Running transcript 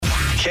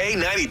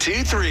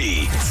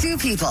K92-3. Two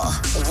people,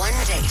 one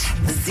date,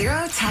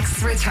 zero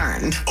texts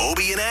returned.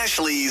 Obie and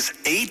Ashley's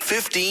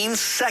 8:15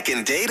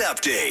 second date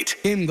update.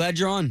 Hey, I'm glad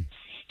you're on.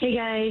 Hey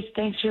guys,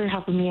 thanks for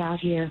helping me out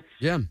here.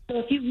 Yeah. So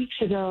a few weeks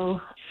ago,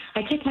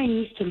 I took my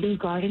niece to Lou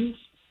Gardens.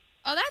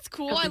 Oh, that's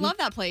cool. I love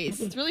that place.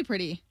 It's really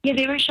pretty. Yeah,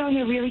 they were showing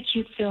a really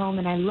cute film,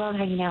 and I love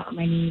hanging out with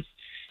my niece.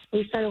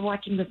 We started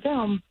watching the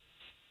film,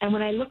 and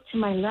when I looked to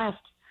my left,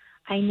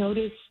 I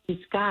noticed this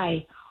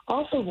guy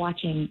also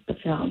watching the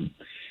film.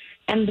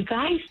 And the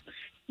guys,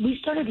 we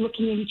started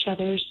looking at each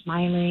other,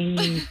 smiling.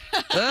 And,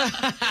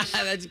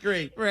 That's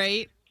great.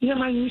 Right?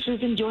 my niece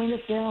was enjoying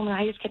the film, and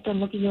I just kept on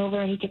looking over,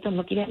 and he kept on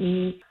looking at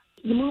me.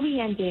 The movie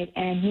ended,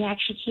 and he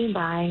actually came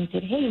by and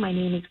said, "Hey, my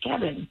name is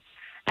Kevin."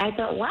 I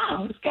thought,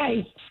 wow, this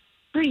guy's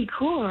pretty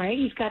cool, right?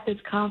 He's got this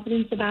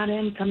confidence about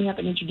him, coming up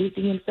and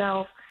introducing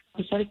himself.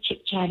 We started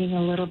chit-chatting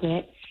a little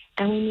bit,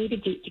 and we made a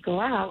date to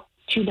go out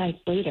 2 nights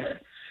later.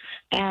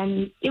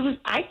 And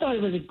I thought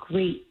it was a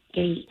great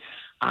date.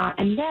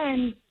 And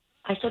then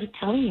I started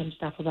telling him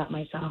stuff about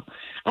myself.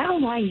 I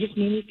don't know why, he just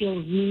made me feel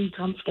really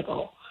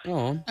comfortable.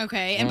 Oh.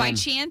 Okay. And by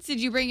chance, did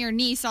you bring your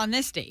niece on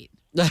this date?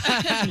 No.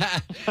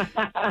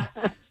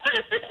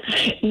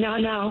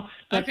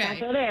 Let's Okay. not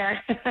go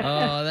there.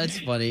 Oh, that's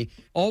funny.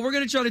 All we're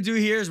going to try to do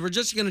here is we're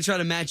just going to try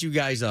to match you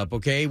guys up,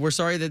 okay? We're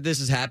sorry that this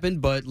has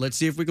happened, but let's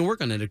see if we can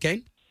work on it,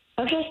 okay?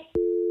 Okay.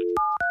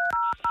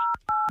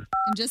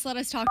 And just let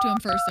us talk to him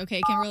first,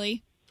 okay,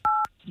 Kimberly?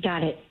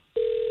 Got it.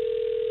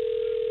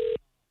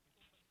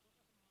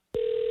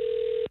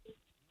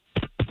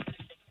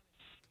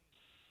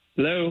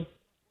 Hello?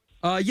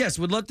 Yes,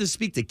 would love to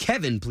speak to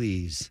Kevin,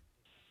 please.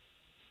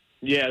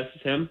 Yeah, this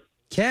is him.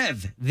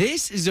 Kev,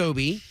 this is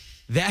Obie.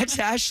 That's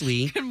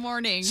Ashley. Good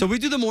morning. So we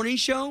do the morning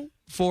show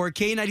for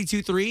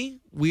K92.3.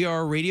 We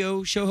are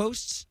radio show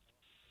hosts.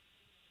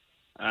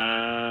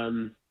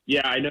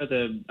 Yeah, I know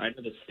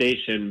the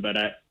station, but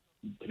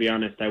to be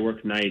honest, I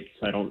work nights.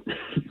 So I don't.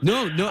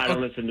 No, I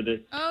don't listen to this.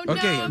 Oh, no.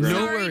 Okay, I'm no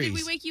sorry. worries. Did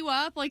we wake you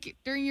up, like,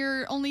 during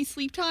your only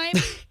sleep time?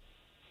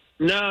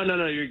 No,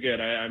 you're good.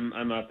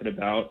 I'm up and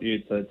about.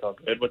 It's all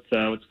good. What's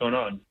going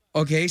on?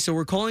 Okay, so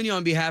we're calling you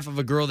on behalf of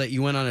a girl that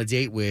you went on a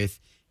date with,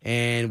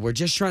 and we're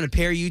just trying to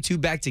pair you two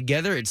back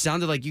together. It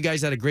sounded like you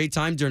guys had a great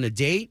time during a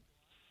date.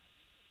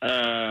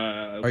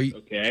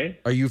 Okay.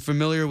 Are you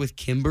familiar with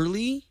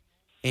Kimberly?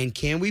 And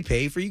can we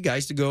pay for you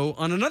guys to go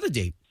on another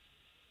date?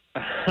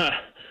 Yeah,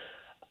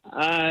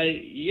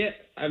 I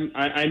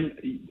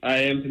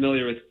am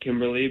familiar with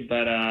Kimberly,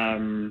 but I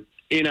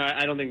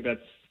don't think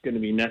that's going to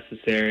be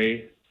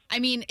necessary. I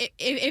mean,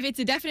 if it's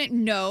a definite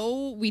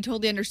no, we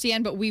totally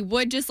understand, but we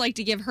would just like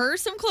to give her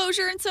some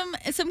closure and some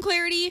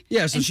clarity.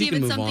 Yeah, so and she see if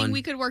can it's move something on.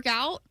 we could work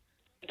out.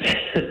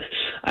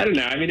 I don't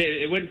know. I mean,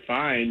 it went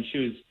fine. She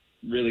was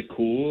really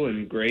cool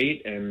and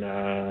great. And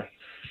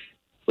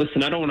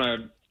listen, I don't want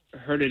to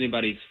hurt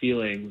anybody's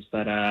feelings,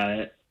 but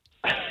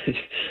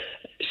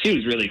she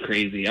was really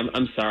crazy.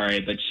 I'm sorry,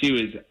 but she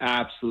was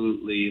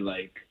absolutely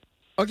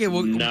Okay,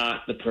 well,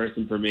 not the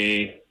person for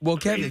me. Well,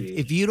 Kevin, Crazy.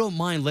 if you don't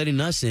mind letting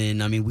us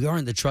in, I mean, we are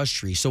in the trust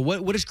tree. So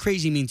what does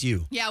crazy mean to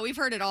you? Yeah, we've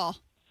heard it all.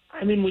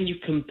 I mean, when you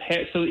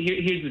compare, so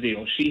here's the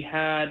deal. She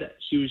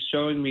was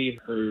showing me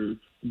her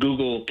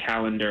Google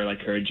Calendar,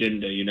 like her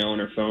agenda, on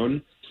her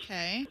phone.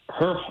 Okay.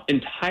 Her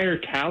entire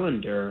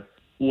calendar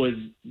was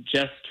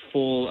just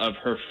full of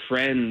her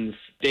friends'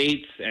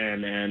 dates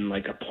and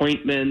like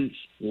appointments,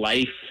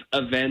 life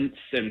events,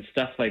 and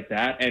stuff like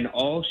that. And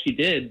all she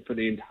did for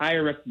the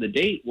entire rest of the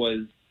date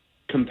was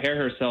compare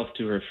herself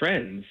to her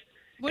friends.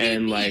 What do you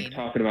And mean?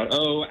 talking about,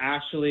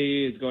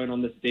 Ashley is going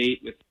on this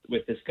date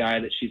with this guy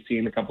that she's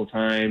seen a couple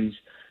times,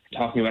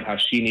 talking about how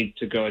she needs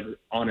to go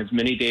on as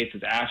many dates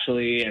as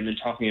Ashley, and then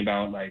talking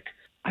about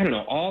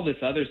all this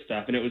other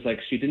stuff. And it was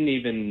like she didn't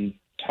even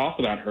talk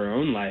about her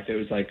own life. It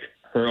was like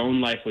her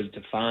own life was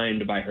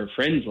defined by her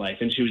friend's life,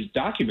 and she was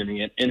documenting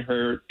it in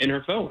her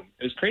phone.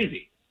 It was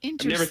crazy.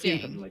 I've never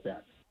seen something like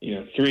that.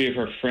 3 of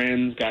her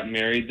friends got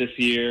married this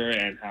year,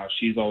 and how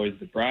she's always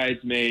the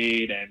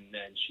bridesmaid, and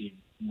she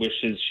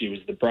wishes she was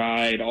the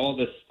bride. All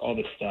this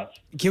stuff.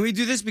 Can we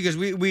do this? Because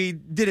we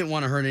didn't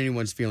want to hurt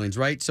anyone's feelings,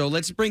 right? So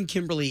let's bring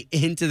Kimberly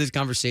into this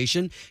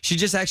conversation. She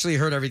just actually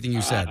heard everything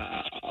you said.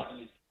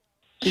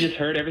 She just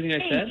heard everything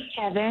I said? Hey,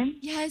 Kevin.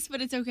 Yes, but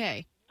it's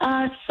okay.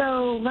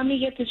 So let me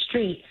get this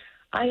straight.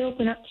 I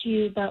open up to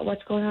you about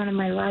what's going on in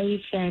my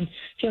life and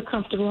feel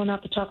comfortable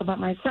enough to talk about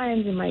my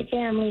friends and my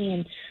family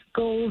and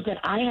goals that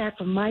I have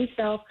for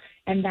myself,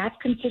 and that's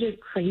considered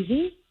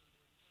crazy?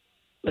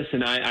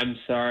 Listen, I'm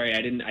sorry.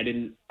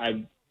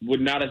 I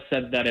would not have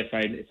said that if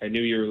I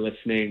knew you were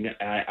listening. It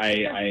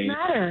doesn't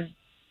matter.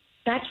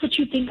 That's what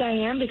you think I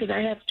am because I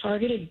have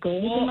targeted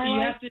goals in my you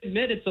life? have to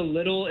admit it's a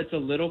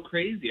little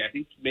crazy. I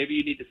think maybe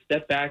you need to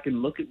step back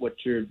and look at what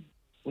you're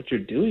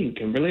doing,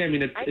 Kimberly. I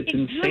mean, it's think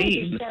you need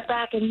insane. to step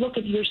back and look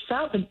at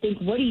yourself and think,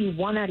 what do you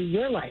want out of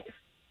your life?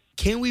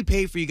 Can we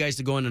pay for you guys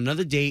to go on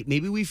another date?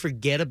 Maybe we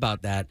forget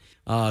about that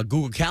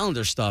Google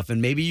Calendar stuff,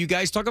 and maybe you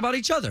guys talk about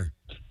each other.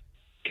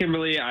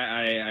 Kimberly,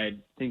 I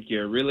think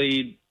you're a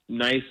really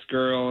nice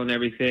girl and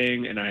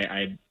everything, and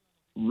I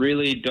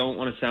really don't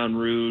want to sound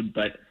rude,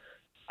 but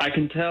I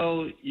can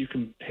tell you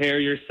compare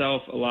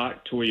yourself a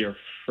lot to where your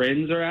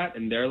friends are at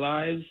in their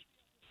lives,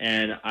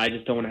 and I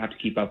just don't want to have to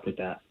keep up with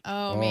that.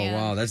 Oh, Oh, man.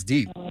 wow, that's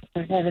deep. Oh,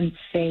 for heaven's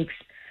sakes.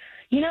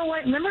 You know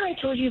what? Remember I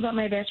told you about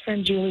my best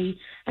friend Julie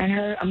and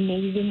her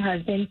amazing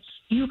husband?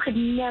 You could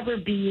never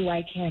be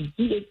like him.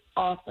 He is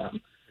awesome.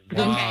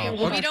 Wow.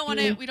 Okay. We don't want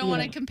to. We don't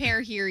want to Yeah.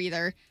 compare here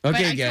either. Okay, but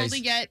I guys.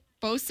 totally get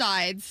both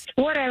sides.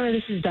 Whatever,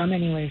 this is dumb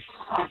anyways.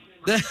 Oh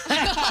my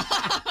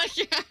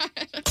God.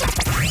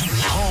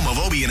 Home of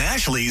Obie and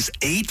Ashley's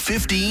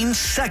 8:15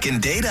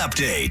 second date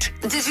update.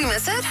 Did you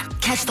miss it?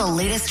 Catch the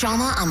latest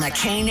drama on the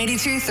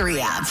K82-3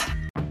 app.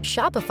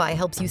 Shopify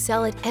helps you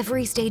sell at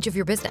every stage of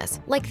your business.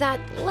 Like that,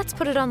 let's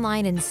put it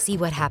online and see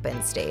what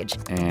happens stage.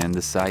 And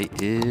the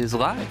site is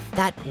live.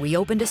 That we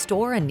opened a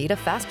store and need a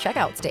fast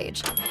checkout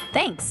stage.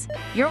 Thanks.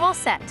 You're all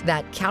set.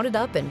 That count it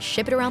up and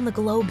ship it around the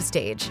globe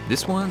stage.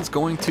 This one's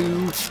going to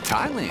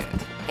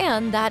Thailand.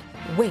 And that,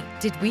 wait,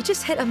 did we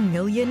just hit 1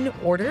 million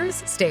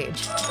orders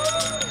stage?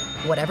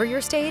 Whatever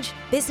your stage,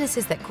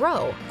 businesses that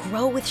grow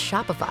with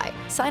Shopify.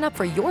 Sign up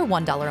for your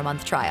 $1 a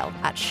month trial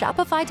at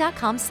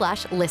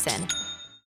shopify.com/listen.